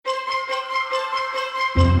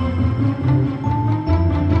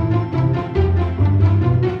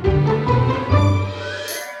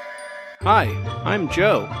Hi, I'm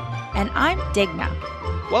Joe. And I'm Digna.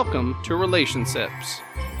 Welcome to Relationships.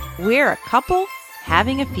 We're a couple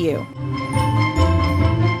having a few.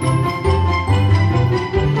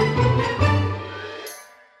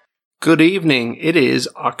 Good evening. It is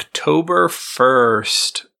October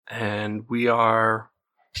 1st, and we are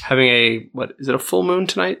having is it a full moon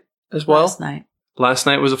tonight as well? Last night. Last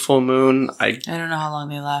night was a full moon. I don't know how long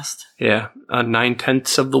they last. Yeah,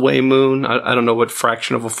 9/10 of the way moon. I don't know what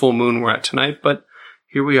fraction of a full moon we're at tonight, but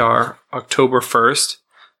here we are, October 1st.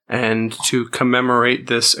 And to commemorate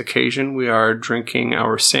this occasion, we are drinking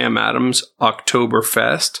our Sam Adams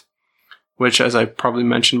Oktoberfest, which, as I probably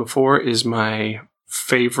mentioned before, is my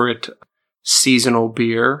favorite seasonal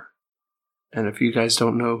beer. And if you guys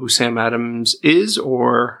don't know who Sam Adams is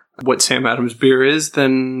or what Sam Adams beer is,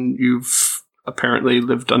 then you've apparently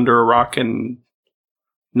lived under a rock and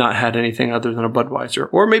not had anything other than a Budweiser.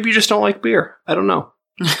 Or maybe you just don't like beer. I don't know.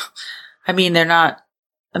 I mean, they're not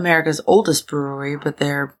America's oldest brewery, but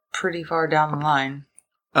they're pretty far down the line.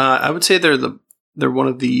 I would say they're one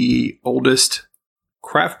of the oldest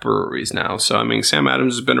craft breweries now. So, I mean, Sam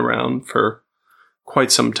Adams has been around for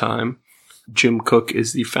quite some time. Jim Koch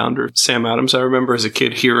is the founder of Sam Adams. I remember as a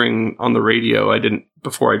kid hearing on the radio,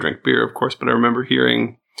 before I drank beer, of course, but I remember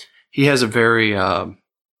hearing he has a very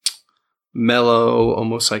mellow,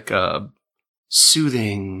 almost like a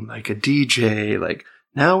soothing, like a DJ, like,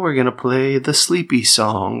 now we're going to play the Sleepy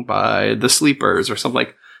Song by the Sleepers or something.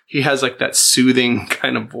 Like, he has like that soothing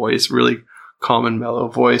kind of voice, really calm and mellow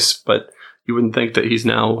voice, but you wouldn't think that he's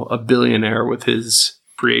now a billionaire with his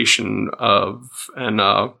creation of and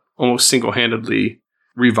almost single-handedly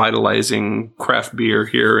revitalizing craft beer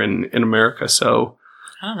here in America. So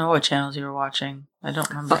I don't know what channels you were watching. I don't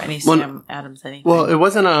remember any Sam Adams anything. Well, it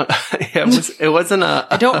wasn't a. It wasn't a.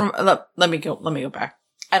 I don't. Let me go back.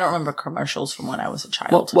 I don't remember commercials from when I was a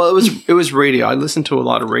child. Well, it was radio. I listened to a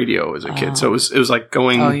lot of radio as a kid, so it was like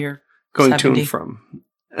going. Oh, you're going 70. to and from.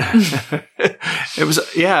 It was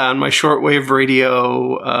on my shortwave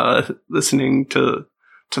radio, listening to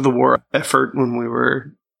the war effort when we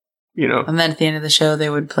were, And then at the end of the show,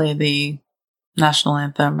 they would play the national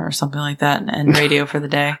anthem or something like that and end radio for the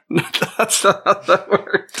day. That's not how that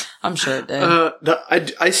worked. I'm sure it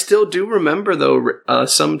did. I still do remember though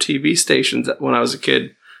some TV stations when I was a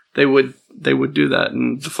kid, they would do that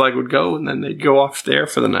and the flag would go and then they'd go off there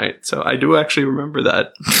for the night. So I do actually remember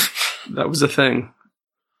that. That was a thing.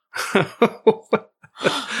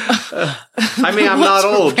 I mean, I'm not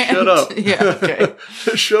old. Shut up. Yeah, okay.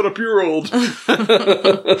 Shut up, you're old.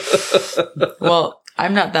 Well,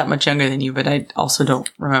 I'm not that much younger than you, but I also don't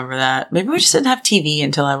remember that. Maybe we just didn't have TV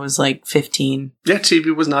until I was like 15. Yeah,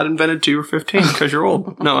 TV was not invented until you were 15 because you're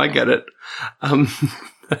old. No, I get it.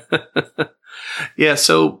 Yeah,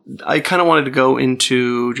 so I kind of wanted to go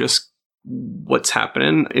into just what's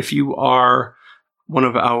happening. If you are one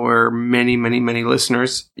of our many, many, many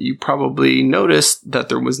listeners, you probably noticed that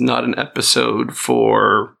there was not an episode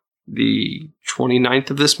for the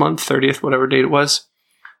 29th of this month, 30th, whatever date it was.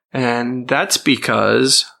 And that's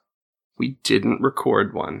because we didn't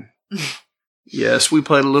record one. Yes, we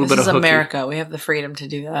played a little bit of hooky. This is America. We have the freedom to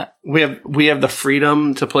do that. We have the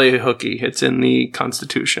freedom to play hooky. It's in the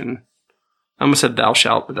Constitution. I almost said thou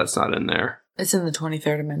shalt, but that's not in there. It's in the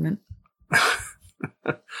 23rd Amendment.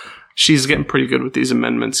 She's getting pretty good with these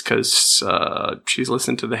amendments because she's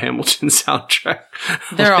listened to the Hamilton soundtrack.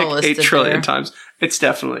 They're all listed 8 trillion there. times. It's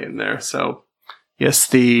definitely in there. So, yes,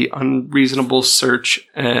 the unreasonable search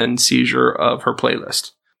and seizure of her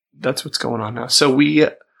playlist. That's what's going on now. So we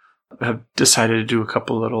have decided to do a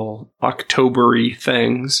couple little October-y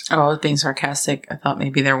things. Oh, I was being sarcastic. I thought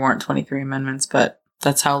maybe there weren't 23 amendments, but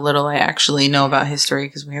that's how little I actually know about history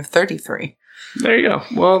because we have 33. There you go.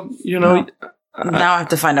 Well, now I have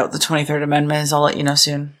to find out what the 23rd Amendment is. I'll let you know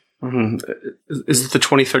soon. Mm-hmm. Is it the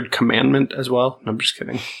 23rd commandment as well? No, I'm just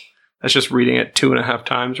kidding. That's just reading it 2.5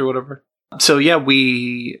 times or whatever. So yeah,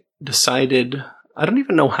 we decided, I don't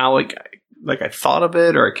even know how I thought of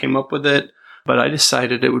it or I came up with it, but I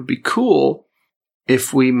decided it would be cool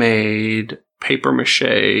if we made paper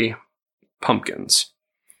mache pumpkins.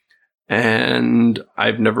 And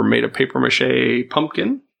I've never made a paper mache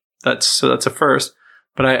pumpkin. That's a first.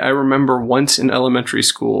 But I remember once in elementary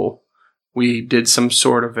school, we did some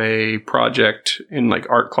sort of a project in like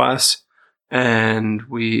art class and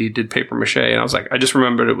we did paper mache. And I was like, I just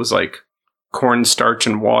remembered it was like cornstarch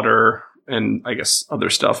and water and I guess other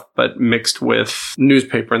stuff, but mixed with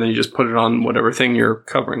newspaper. And then you just put it on whatever thing you're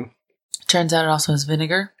covering. Turns out it also has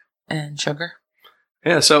vinegar and sugar.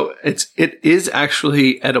 Yeah, so it is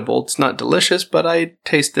actually edible. It's not delicious, but I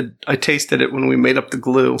tasted it when we made up the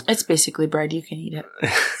glue. It's basically bread. You can eat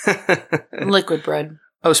it. Liquid bread.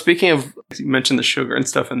 Oh, speaking of, you mentioned the sugar and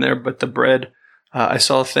stuff in there, but the bread, I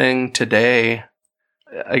saw a thing today,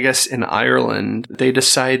 I guess in Ireland, they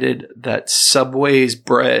decided that Subway's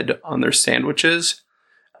bread on their sandwiches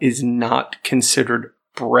is not considered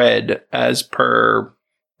bread as per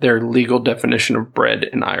their legal definition of bread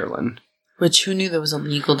in Ireland. Which, who knew there was a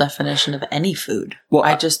legal definition of any food? Well,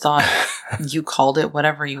 I just thought you called it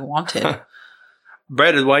whatever you wanted.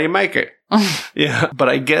 Bread is why you make it. Yeah. But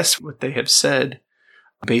I guess what they have said,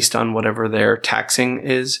 based on whatever their taxing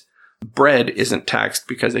is, bread isn't taxed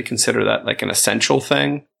because they consider that like an essential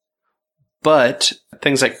thing. But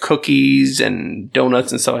things like cookies and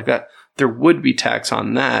donuts and stuff like that, there would be tax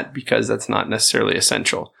on that because that's not necessarily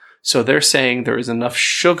essential. So they're saying there is enough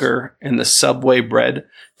sugar in the Subway bread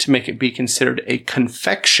to make it be considered a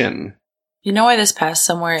confection. You know why this passed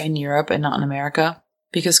somewhere in Europe and not in America?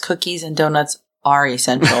 Because cookies and donuts are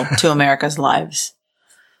essential to America's lives.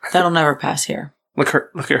 That'll never pass here. Look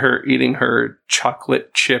at her eating her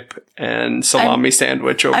chocolate chip and salami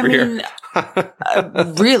sandwich over here.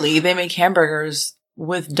 Really, they make hamburgers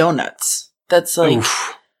with donuts. That's like,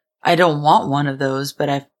 oof. I don't want one of those, but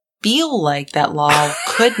I feel like that law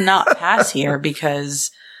could not pass here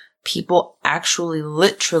because people actually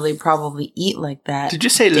literally probably eat like that. Did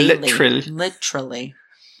you say literally? Literally.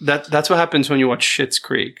 That's what happens when you watch Schitt's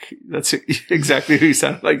Creek. That's exactly who you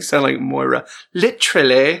sound like. You sound like Moira.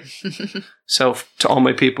 Literally. So to all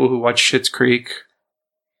my people who watch Schitt's Creek,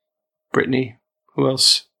 Brittany, who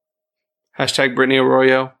else? Hashtag Brittany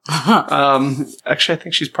Arroyo. Actually, I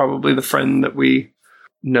think she's probably the friend that we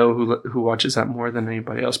know who watches that more than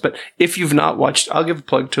anybody else. But if you've not watched, I'll give a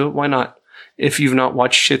plug to it. Why not? If you've not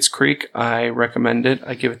watched Schitt's Creek, I recommend it.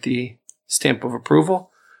 I give it the stamp of approval.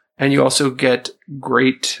 And you also get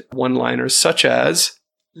great one-liners such as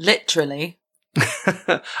literally.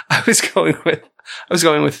 I was going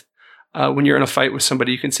with when you're in a fight with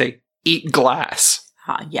somebody, you can say eat glass.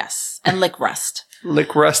 Yes. And lick rust.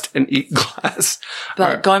 Lick rust and eat glass.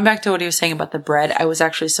 But going back to what he was saying about the bread, I was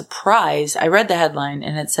actually surprised. I read the headline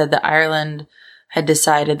and it said that Ireland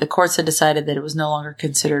the courts had decided that it was no longer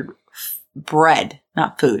considered bread,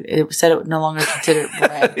 not food. It said it was no longer considered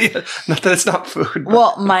bread. Yeah, not that it's not food. But.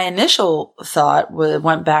 Well, my initial thought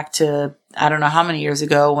went back to, I don't know how many years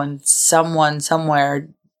ago when someone somewhere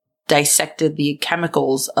dissected the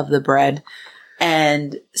chemicals of the bread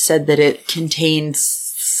and said that it contained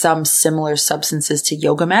some similar substances to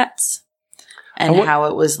yoga mats and how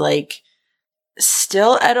it was like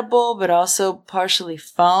still edible, but also partially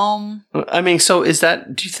foam. I mean, so do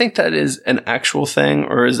you think that is an actual thing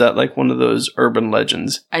or is that like one of those urban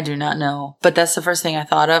legends? I do not know, but that's the first thing I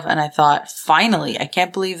thought of. And I thought, finally, I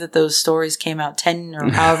can't believe that those stories came out 10 or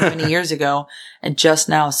however many years ago. And just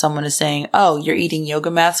now someone is saying, oh, you're eating yoga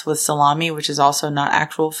mats with salami, which is also not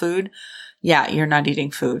actual food. Yeah, you're not eating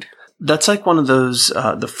food. That's like one of those,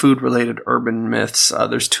 the food related urban myths.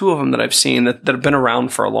 There's two of them that I've seen that have been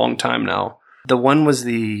around for a long time now. The one was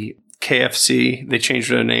the KFC. They changed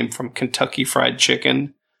their name from Kentucky Fried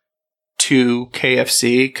Chicken to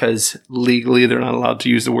KFC because legally they're not allowed to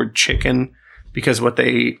use the word chicken because what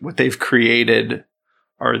they've created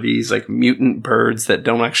are these like mutant birds that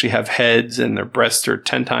don't actually have heads and their breasts are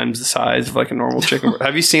 10 times the size of like a normal chicken.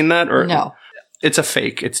 Have you seen that? Or no. It's a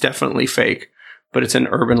fake. It's definitely fake. But it's an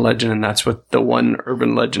urban legend, and that's what the one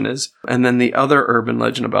urban legend is. And then the other urban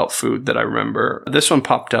legend about food that I remember, this one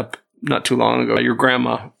popped up not too long ago. Your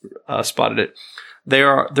grandma spotted it.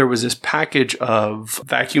 There was this package of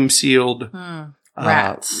vacuum sealed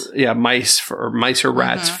rats. Mice or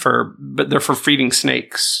rats but they're for feeding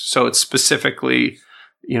snakes. So it's specifically,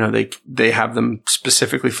 they have them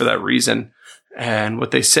specifically for that reason. And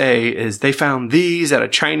what they say is they found these at a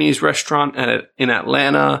Chinese restaurant in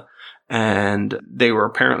Atlanta, and they were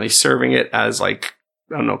apparently serving it as like,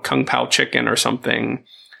 I don't know, Kung Pao chicken or something.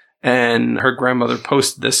 And her grandmother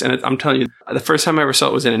posted this, and I'm telling you, the first time I ever saw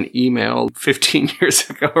it was in an email 15 years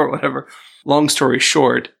ago or whatever. Long story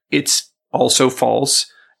short, it's also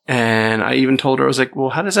false. And I even told her, I was like, well,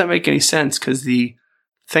 how does that make any sense? Because the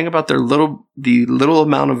thing about the little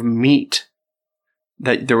amount of meat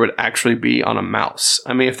that there would actually be on a mouse.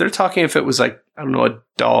 I mean, if it was like, I don't know, a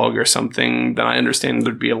dog or something, then I understand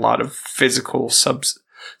there'd be a lot of physical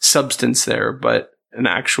substance there, but an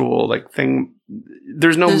actual like thing,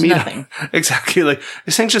 there's meat. Nothing. Exactly. Like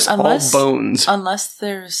this thing's just all bones. Unless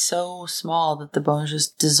they're so small that the bones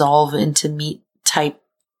just dissolve into meat type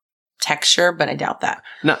texture, but I doubt that.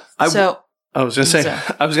 No, I was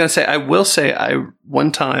gonna say, I will say,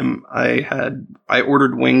 one time I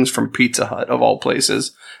ordered wings from Pizza Hut of all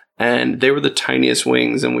places, and they were the tiniest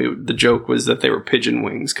wings, and the joke was that they were pigeon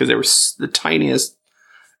wings because they were the tiniest,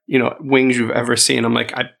 wings you've ever seen. I'm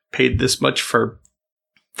like, I paid this much for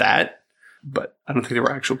that, but I don't think they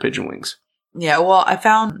were actual pigeon wings. Yeah, well, I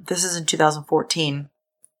found, this is in 2014.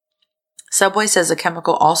 Subway says a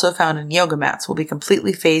chemical also found in yoga mats will be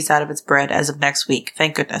completely phased out of its bread as of next week.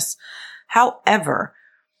 Thank goodness. However,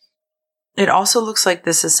 it also looks like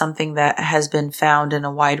this is something that has been found in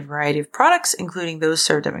a wide variety of products, including those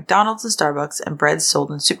served at McDonald's and Starbucks and breads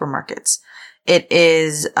sold in supermarkets. It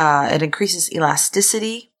increases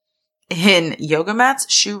elasticity in yoga mats,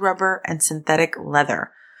 shoe rubber, and synthetic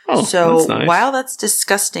leather. Oh, so that's nice. While that's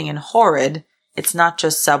disgusting and horrid, it's not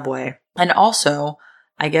just Subway. And also,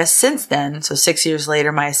 I guess since then, so 6 years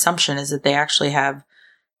later, my assumption is that they actually have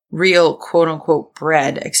real quote unquote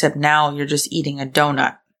bread, except now you're just eating a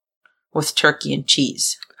donut with turkey and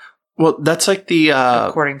cheese. Well, that's like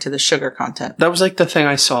according to the sugar content. That was like the thing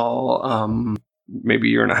I saw maybe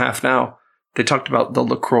a year and a half now. They talked about the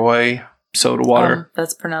LaCroix soda water.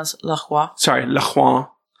 That's pronounced La Croix. Sorry, La Croix.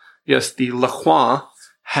 Yes, the La Croix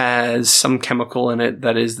has some chemical in it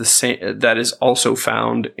that is the same, that is also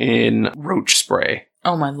found in roach spray.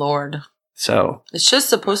 Oh my Lord. So it's just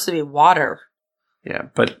supposed to be water. Yeah,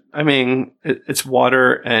 but I mean, it's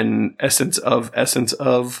water and essence of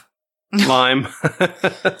lime.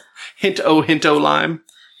 hint o lime.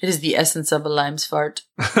 It is the essence of a lime's fart.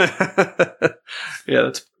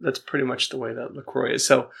 Yeah, that's pretty much the way that LaCroix is.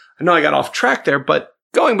 So I know I got off track there, but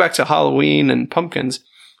going back to Halloween and pumpkins,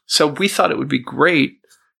 so we thought it would be great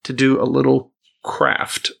to do a little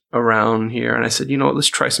craft around here. And I said, let's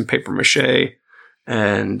try some paper mache.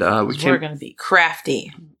 And we're going to be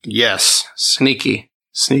crafty. Yes, sneaky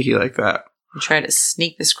like that. We try to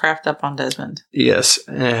sneak this craft up on Desmond. Yes,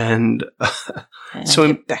 and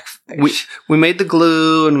so we made the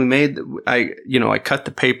glue, and I cut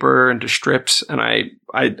the paper into strips, and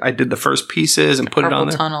I did the first pieces and put it on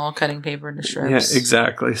there. Tunnel cutting paper into strips. Yeah,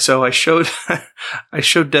 exactly. So I showed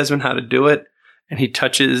Desmond how to do it, and he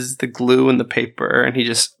touches the glue and the paper, and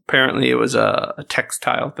apparently it was a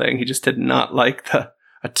textile thing. He just did not like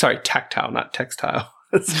tactile, not textile.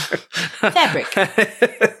 Fabric.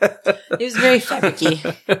 It was very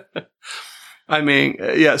fabricy. I mean,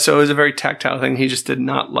 yeah, so it was a very tactile thing. He just did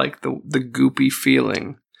not like the goopy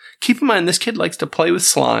feeling. Keep in mind, this kid likes to play with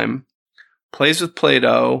slime, plays with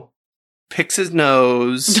Play-Doh, picks his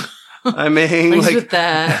nose. I mean, plays with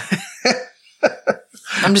that.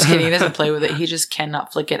 I'm just kidding. He doesn't play with it. He just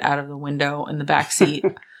cannot flick it out of the window in the back seat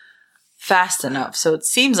fast enough. So it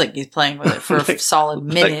seems like he's playing with it for a solid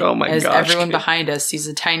minute. Oh my as gosh, everyone kid. Behind us sees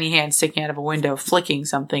a tiny hand sticking out of a window flicking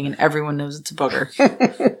something, and everyone knows it's a booger.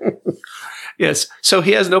 Yes. So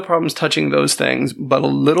he has no problems touching those things, but a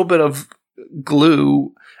little bit of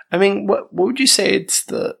glue. I mean, what would you say it's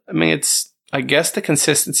I guess the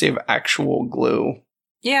consistency of actual glue.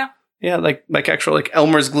 Yeah. Yeah, like actual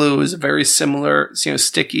Elmer's glue is very similar,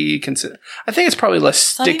 sticky. I think it's probably less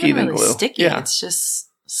sticky than glue. Sticky. Yeah. It's just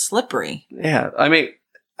slippery. Yeah, I mean,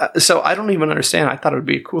 so I don't even understand. I thought it would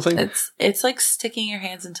be a cool thing. It's like sticking your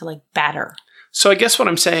hands into batter. So I guess what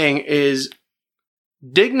I'm saying is,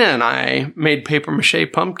 Digna and I made paper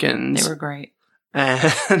mache pumpkins. They were great.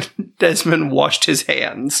 And Desmond washed his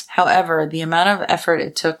hands. However, the amount of effort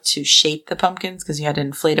it took to shape the pumpkins, because you had to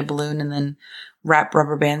inflate a balloon and then wrap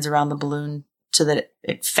rubber bands around the balloon so that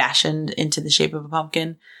it fashioned into the shape of a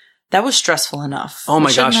pumpkin, that was stressful enough. Oh my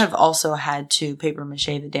gosh. gosh. Shouldn't have also had to paper mache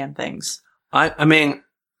the damn things. I mean,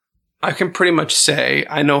 I can pretty much say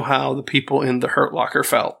I know how the people in the Hurt Locker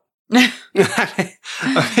felt.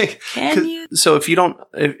 Can you? So if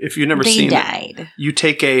you've never seen it, you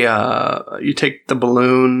take the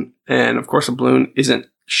balloon, and of course a balloon isn't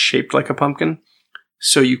shaped like a pumpkin,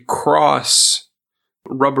 so you cross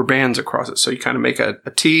rubber bands across it. So you kind of make a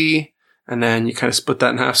T, and then you kind of split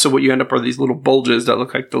that in half. So what you end up are these little bulges that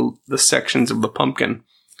look like the sections of the pumpkin.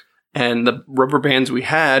 And the rubber bands we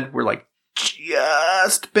had were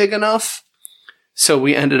just big enough. So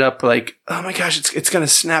we ended up oh my gosh, it's going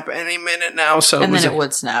to snap any minute now. So and then it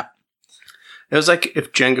would snap. It was like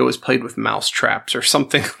if Jenga was played with mouse traps or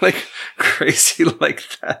something crazy like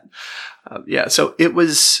that. Yeah, so it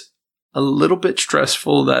was a little bit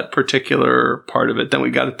stressful, that particular part of it. Then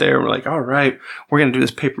we got it there and we're like, all right, we're going to do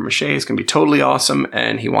this paper mache. It's going to be totally awesome.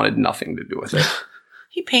 And he wanted nothing to do with it.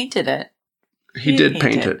 He painted it. He did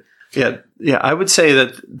paint it. Yeah, I would say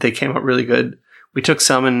that they came out really good. We took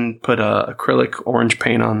some and put acrylic orange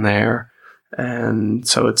paint on there. And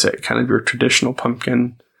so it's a kind of your traditional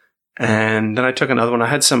pumpkin. And then I took another one. I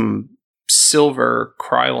had some silver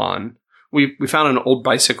Krylon. We found an old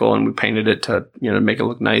bicycle and we painted it to, make it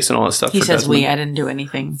look nice and all that stuff. He says I didn't do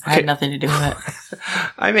anything. I had nothing to do with it.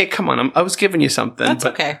 I mean, come on. I was giving you something. That's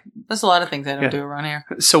okay. There's a lot of things I don't do around here.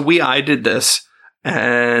 So I did this.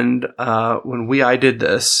 And when I did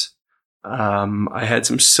this, I had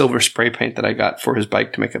some silver spray paint that I got for his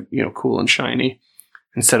bike to make it, cool and shiny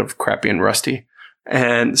instead of crappy and rusty.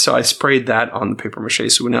 And so I sprayed that on the paper mache.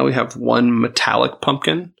 So now we have one metallic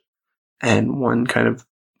pumpkin and one kind of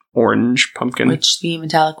orange pumpkin. Which the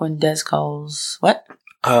metallic one Des calls what?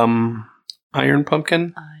 Iron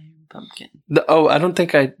pumpkin. Iron pumpkin. I don't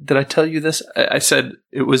think did I tell you this? I said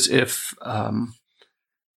it was if,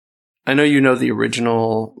 I know you know the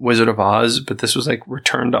original Wizard of Oz, but this was like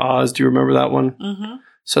Return to Oz. Do you remember that one? Mm-hmm.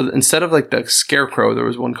 So instead of like the Scarecrow, there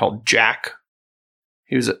was one called Jack.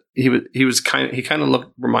 He kind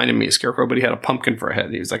of reminded me of Scarecrow, but he had a pumpkin for a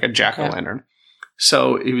head. He was like a jack-o'-lantern. Okay.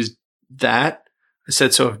 So he was that. I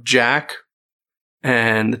said, so if Jack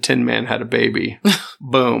and the Tin Man had a baby,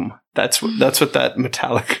 boom. That's what that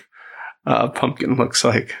metallic pumpkin looks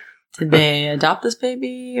like. Did they adopt this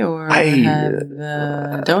baby or have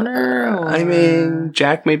a donor? Or? I mean,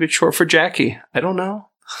 Jack, maybe it's short for Jackie. I don't know.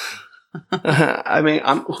 I mean,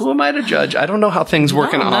 who am I to judge? I don't know how things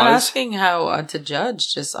work in Oz. I'm not asking how to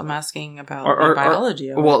judge. Just I'm asking about the biology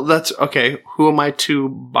of it. Well, that's okay. Who am I to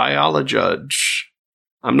biologize?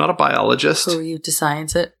 I'm not a biologist. Who are you to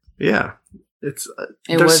science it? Yeah,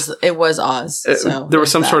 it was Oz. So there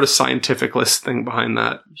was some sort of scientific list thing behind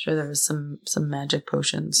that. I'm sure there was some magic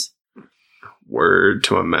potions. Word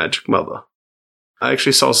to a magic mother. I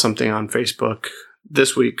actually saw something on Facebook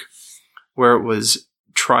this week where it was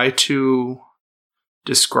try to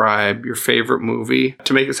describe your favorite movie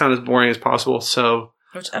to make it sound as boring as possible. So,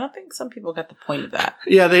 which I don't think some people got the point of that.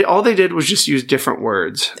 Yeah, all they did was just use different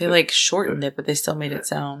words. They shortened it, but they still made it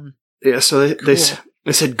sound. Yeah, so they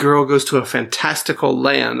said girl goes to a fantastical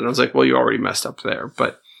land, and I was like, well, you already messed up there,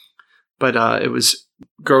 but it was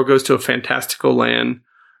girl goes to a fantastical land,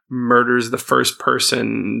 murders the first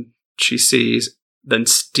person she sees, then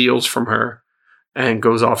steals from her, and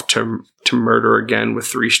goes off to murder again with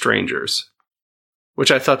 3 strangers.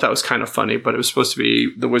 Which I thought that was kind of funny, but it was supposed to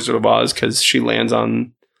be the Wizard of Oz because she lands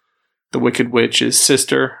on the Wicked Witch's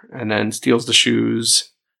sister and then steals the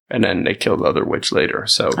shoes, and then they kill the other witch later.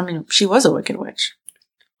 So I mean, she was a Wicked Witch.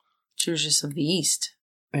 She was just of the East.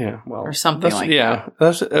 Yeah, well, or something like that. Yeah,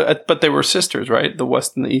 but they were sisters, right? The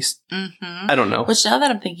West and the East. Mm-hmm. I don't know. Which now that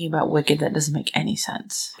I'm thinking about Wicked, that doesn't make any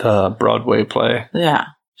sense. The Broadway play. Yeah,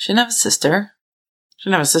 she didn't have a sister. She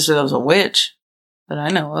didn't have a sister that was a witch that I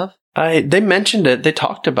know of. They mentioned it. They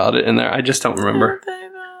talked about it in there. I just don't remember.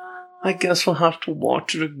 I guess we'll have to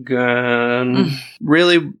watch it again.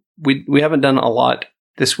 Really, we haven't done a lot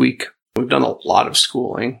this week. We've done a lot of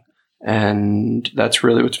schooling, and that's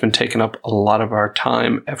really what's been taking up a lot of our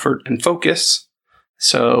time, effort, and focus.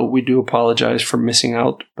 So we do apologize for missing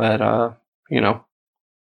out, but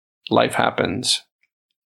life happens.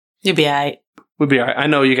 You'll be all right. We'll be all right. I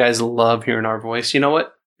know you guys love hearing our voice. You know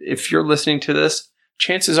what? If you're listening to this,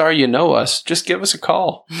 chances are you know us. Just give us a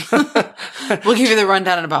call. We'll give you the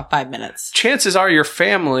rundown in about 5 minutes. Chances are you're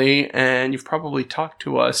family, and you've probably talked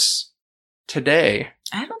to us today.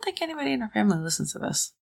 I don't think anybody in our family listens to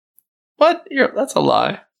this. What? That's a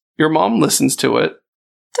lie. Your mom listens to it.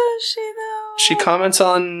 Does she, though? She comments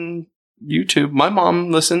on YouTube. My mom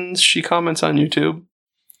listens. She comments on YouTube.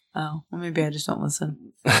 Oh, well, maybe I just don't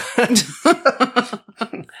listen.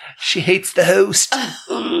 She hates the host.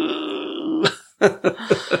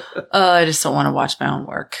 I just don't want to watch my own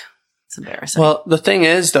work. It's embarrassing. Well, the thing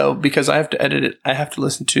is, though, because I have to edit it, I have to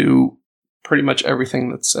listen to pretty much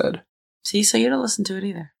everything that's said. See, so you don't listen to it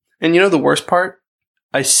either. And you know the worst part?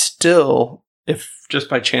 I still, if just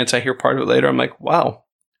by chance I hear part of it later, I'm like, wow,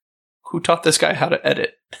 who taught this guy how to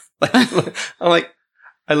edit?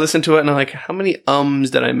 I listen to it and I'm like, how many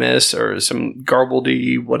ums did I miss, or some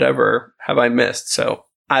garbledy whatever have I missed? So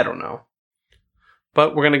I don't know.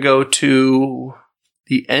 But we're going to go to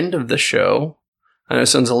the end of the show. I know it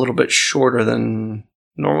sounds a little bit shorter than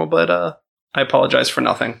normal, but I apologize for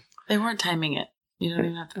nothing. They weren't timing it. You don't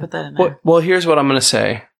even have to put that in there. Well, here's what I'm going to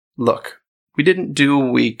say. Look, we didn't do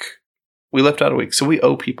a week. We left out a week, so we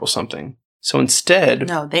owe people something. So instead...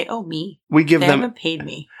 No, they owe me. They haven't paid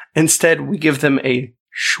me. Instead, we give them a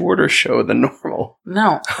shorter show than normal.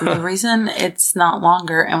 No, the reason it's not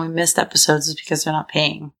longer and we missed episodes is because they're not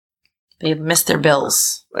paying. They missed their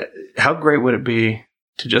bills. How great would it be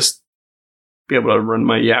to just be able to run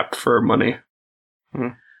my Yap for money?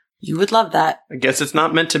 You would love that. I guess it's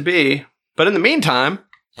not meant to be. But in the meantime,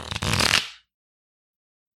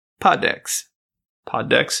 Poddex.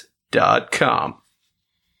 Poddex .com.org.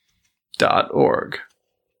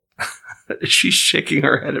 She's shaking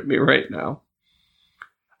her head at me right now.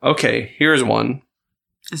 Okay, here's one.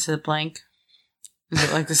 Is it blank? Is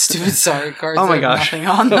it like the stupid sorry cards? Oh my with gosh. Nothing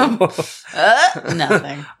on them?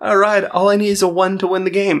 Nothing. All right, all I need is a 1 to win the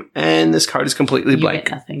game. And this card is completely You blank.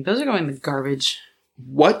 get nothing. Those are going to garbage.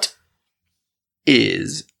 What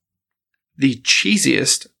is the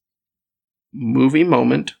cheesiest movie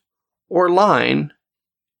moment or line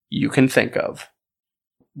you can think of?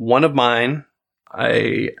 One of mine,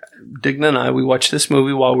 Digna and I, we watched this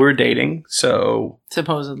movie while we were dating, so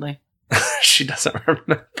Supposedly. she doesn't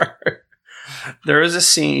remember. There is a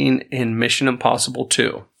scene in Mission Impossible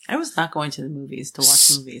 2. I was not going to the movies to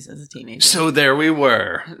watch movies as a teenager. So there we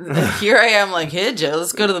were. Here I am like, hey, Joe,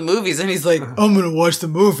 let's go to the movies. And he's like, I'm going to watch the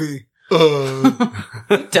movie. Who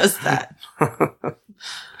does that?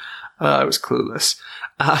 I was clueless.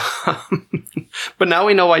 But now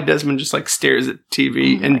we know why Desmond just like stares at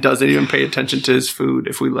TV and doesn't even pay attention to his food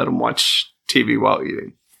if we let him watch TV while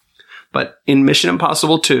eating. But in Mission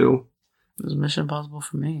Impossible 2... It was Mission Impossible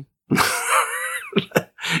for me.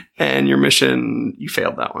 And your mission, you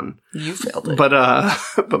failed that one. You failed it.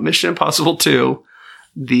 But Mission Impossible 2,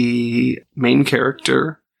 the main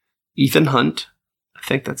character, Ethan Hunt, I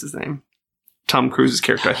think that's his name. Tom Cruise's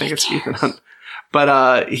character, I think it's Ethan Hunt.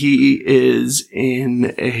 But he is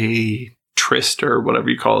in a tryst or whatever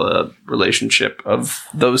you call a relationship of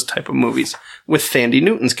those type of movies with Thandie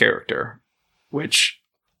Newton's character, which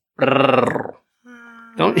no.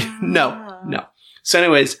 So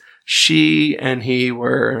anyways, she and he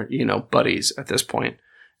were, buddies at this point.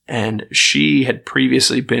 And she had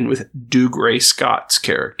previously been with Dougray Scott's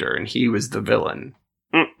character, and he was the villain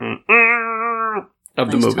of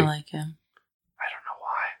the movie. I like him. I don't know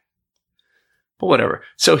why. But whatever.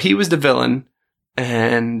 So he was the villain,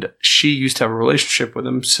 and she used to have a relationship with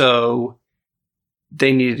him, so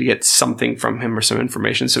they needed to get something from him or some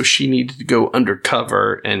information. So she needed to go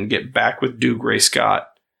undercover and get back with Dougray Scott.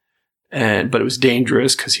 But it was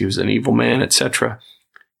dangerous because he was an evil man, etc.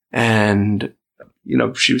 And,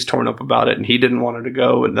 she was torn up about it, and he didn't want her to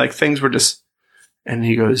go. And like things were just, and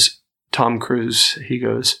he goes, Tom Cruise, he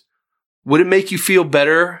goes, would it make you feel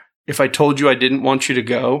better if I told you I didn't want you to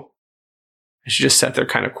go? And she just sat there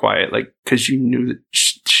kind of quiet, like, because you knew that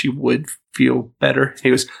she would feel better. He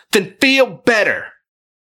goes, then feel better.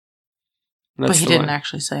 But he didn't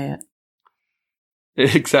actually say it.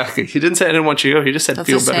 Exactly. He didn't say I didn't want you to go. He just said That's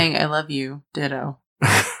feel like better. saying I love you. Ditto.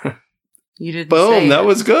 You didn't Boom. say That it.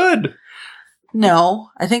 was good.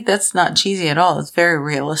 No, I think that's not cheesy at all. It's very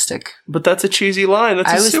realistic. But that's a cheesy line. That's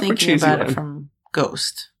I a was super thinking cheesy about line. it from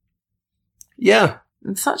Ghost. Yeah.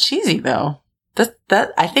 It's not cheesy though.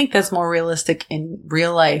 That I think that's more realistic in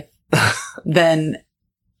real life than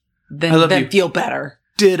feel better.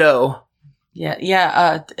 Ditto.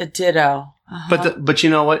 Yeah. Ditto. Uh-huh. But you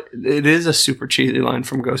know what? It is a super cheesy line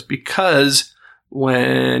from Ghost because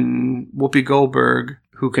when Whoopi Goldberg,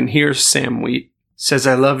 who can hear Sam Wheat, says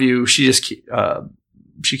 "I love you," she just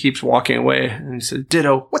she keeps walking away, and he says,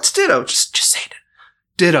 "Ditto." What's ditto? Just say it.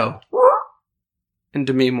 Ditto. And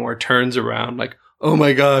Demi Moore turns around like, "Oh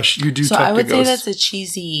my gosh, you do." So talk I would to say ghosts. that's a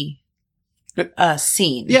cheesy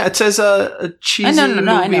scene. Yeah, it says a cheesy No, movie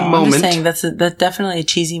I know. moment. I'm just saying that's definitely a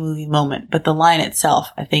cheesy movie moment. But the line itself,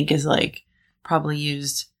 I think, is like probably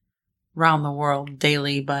used around the world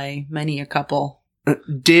daily by many a couple.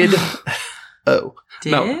 Did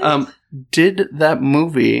that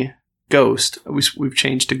movie Ghost? We've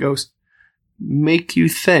changed to Ghost. Make you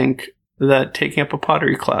think that taking up a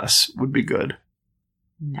pottery class would be good?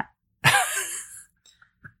 No.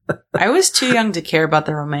 I was too young to care about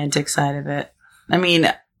the romantic side of it. I mean,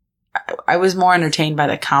 I was more entertained by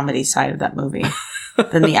the comedy side of that movie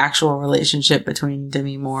than the actual relationship between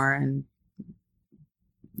Demi Moore and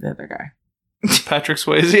the other guy. Patrick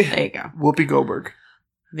Swayze? There you go. Whoopi Goldberg.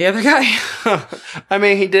 The other guy? I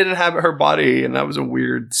mean, he did inhabit her body, and that was a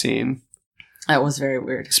weird scene. That was very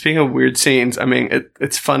weird. Speaking of weird scenes, I mean,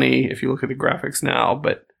 it's funny if you look at the graphics now,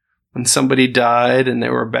 but when somebody died and they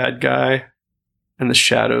were a bad guy, and the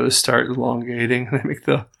shadows start elongating, they make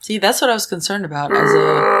the... See, that's what I was concerned about as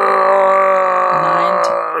a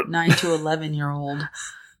 9 to 11-year-old,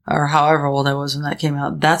 or however old I was when that came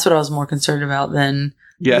out. That's what I was more concerned about than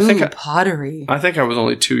pottery. I think I was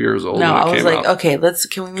only 2 years old. No, when it I was came like, out. okay,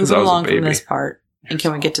 can we move 'Cause I was a along from baby. this part, and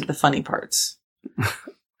can we get to the funny parts?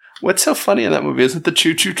 What's so funny in that movie? Is it the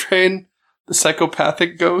choo-choo train? The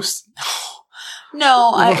psychopathic ghost?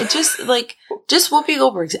 No, I just Whoopi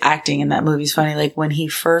Goldberg's acting in that movie is funny. Like when he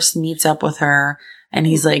first meets up with her and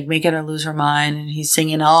he's like making her lose her mind and he's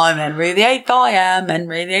singing, "Oh, I'm Henry the Eighth, I am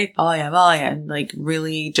Henry the Eighth, I am," like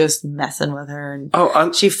really just messing with her.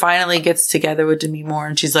 And she finally gets together with Demi Moore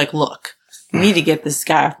and she's like, "Look, you need to get this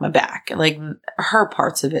guy off my back." Like her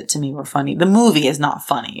parts of it to me were funny. The movie is not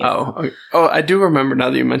funny. I do remember now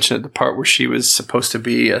that you mentioned it, the part where she was supposed to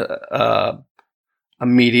be a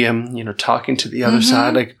medium, talking to the other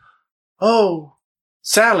side, like, "Oh,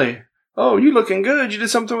 Sally, oh, you looking good. You did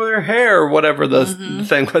something with your hair," or whatever the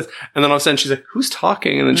thing was. And then all of a sudden she's like, "Who's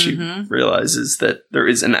talking?" And then she realizes that there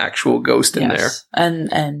is an actual ghost in there.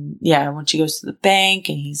 And yeah, when she goes to the bank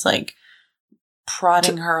and he's like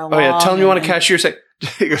prodding her along. Oh yeah, tell him you want a cashier.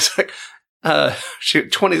 He goes like,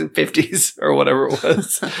 20s and 50s or whatever it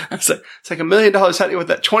was. It's like $1 million. How do you with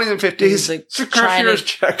that? 20s and 50s. He's like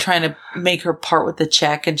trying to make her part with the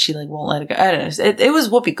check, and she like won't let it go. I don't know. It was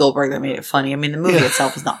Whoopi Goldberg that made it funny. I mean, the movie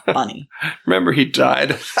itself is not funny. Remember, he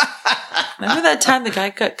died. Remember that time the guy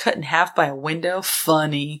got cut in half by a window?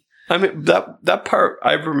 Funny. I mean, that part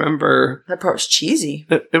I remember. That part was cheesy.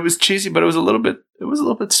 It was cheesy, but it was a little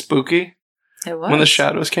bit spooky. It was when the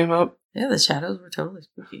shadows came out. Yeah, the shadows were totally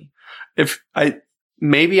spooky.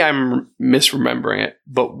 Maybe I'm misremembering it,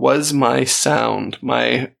 but was my sound,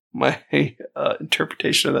 my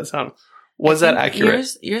interpretation of that sound, was that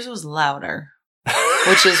accurate? Yours was louder,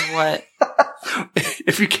 which is what.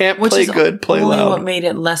 If you can't play good, play loud. What made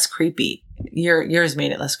it less creepy? Yours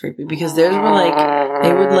made it less creepy because theirs were like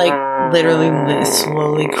they would like literally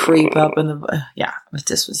slowly creep up in the. Yeah,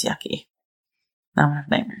 this was yucky. Now I have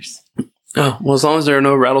nightmares. Oh, well, as long as there are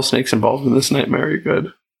no rattlesnakes involved in this nightmare, you're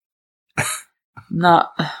good. No.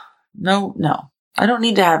 I don't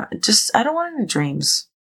need to have, I don't want any dreams.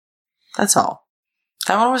 That's all.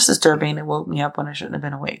 That one was disturbing. It woke me up when I shouldn't have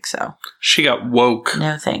been awake, so. She got woke.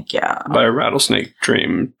 No, thank you. By a rattlesnake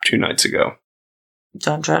dream 2 nights ago.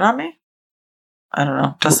 Don't tread on me? I don't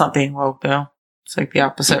know. That's not being woke, though. It's like the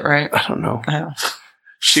opposite, right? I don't know.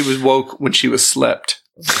 She was woke when she was slept,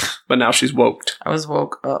 but now she's woked. I was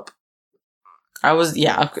woke up.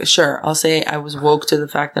 Sure. I'll say I was woke to the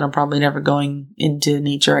fact that I'm probably never going into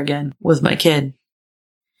nature again with my kid.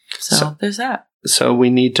 So there's that. So we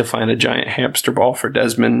need to find a giant hamster ball for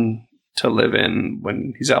Desmond to live in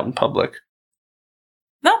when he's out in public.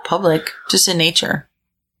 Not public, just in nature.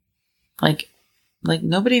 Like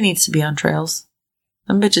nobody needs to be on trails.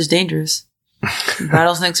 Them bitch is dangerous.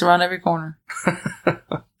 Rattlesnakes around every corner.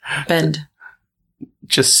 Bend.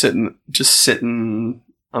 Just sitting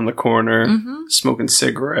on the corner, smoking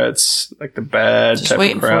cigarettes, like the bad just type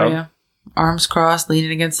waiting of crowd. For you. Arms crossed,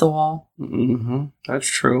 leaning against the wall. That's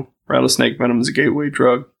true. Rattlesnake venom is a gateway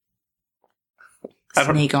drug.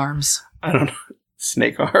 Snake arms. I don't know.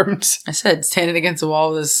 Snake arms? I said standing against the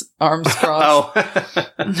wall with his arms crossed.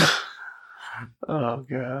 Oh,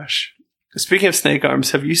 gosh. Speaking of snake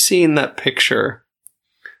arms, have you seen that picture?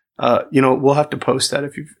 We'll have to post that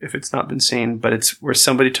if it's not been seen, but it's where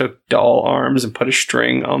somebody took doll arms and put a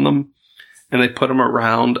string on them and they put them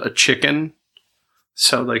around a chicken.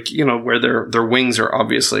 So like, where their wings are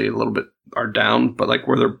obviously a little bit are down, but like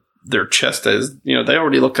where their chest is, they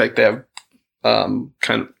already look like they have,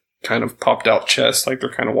 kind of popped out chest, like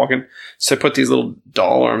they're kind of walking. So they put these little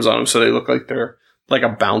doll arms on them. So they look like they're like a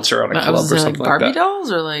bouncer at a club or something like Barbie that.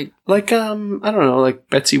 Dolls or like I don't know, like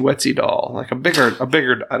Betsy Wetsy doll, like a bigger,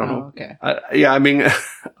 I don't know. Okay. A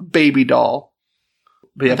baby doll.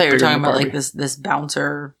 But I thought you were talking about like this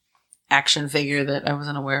bouncer action figure that I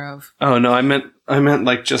wasn't aware of. Oh no, I meant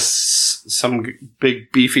like just some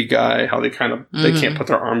big beefy guy. How they they can't put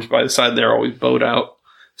their arms by the side; they're always bowed out.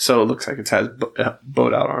 So it looks like it has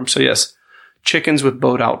bowed out arms. So yes, chickens with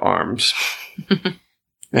bowed out arms.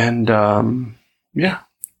 And yeah,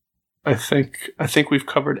 I think we've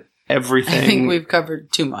covered everything. I think we've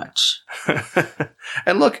covered too much.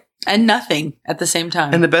 And look. And nothing at the same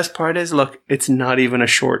time. And the best part is, look, it's not even a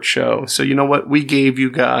short show. So you know what? We gave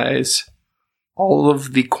you guys all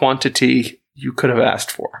of the quantity you could have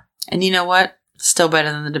asked for. And you know what? Still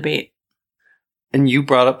better than the debate. And you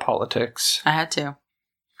brought up politics. I had to.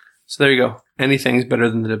 So there you go. Anything's better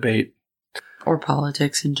than the debate. Or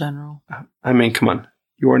politics in general. I mean, come on.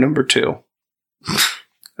 You're number 2.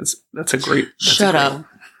 That's a great... Shut up.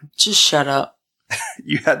 Just shut up.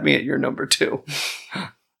 You had me at your number 2.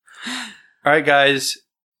 All right, guys.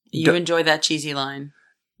 You enjoy that cheesy line.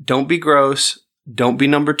 Don't be gross. Don't be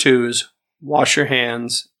number 2s. Wash your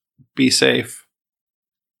hands. Be safe.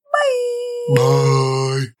 Bye.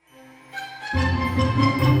 Bye.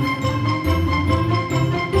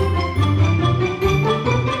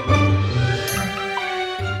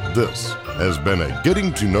 This has been a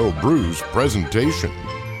Getting to Know Brews presentation.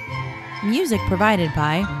 Music provided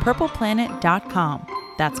by purpleplanet.com.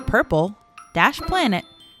 That's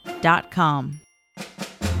purple-planet.com.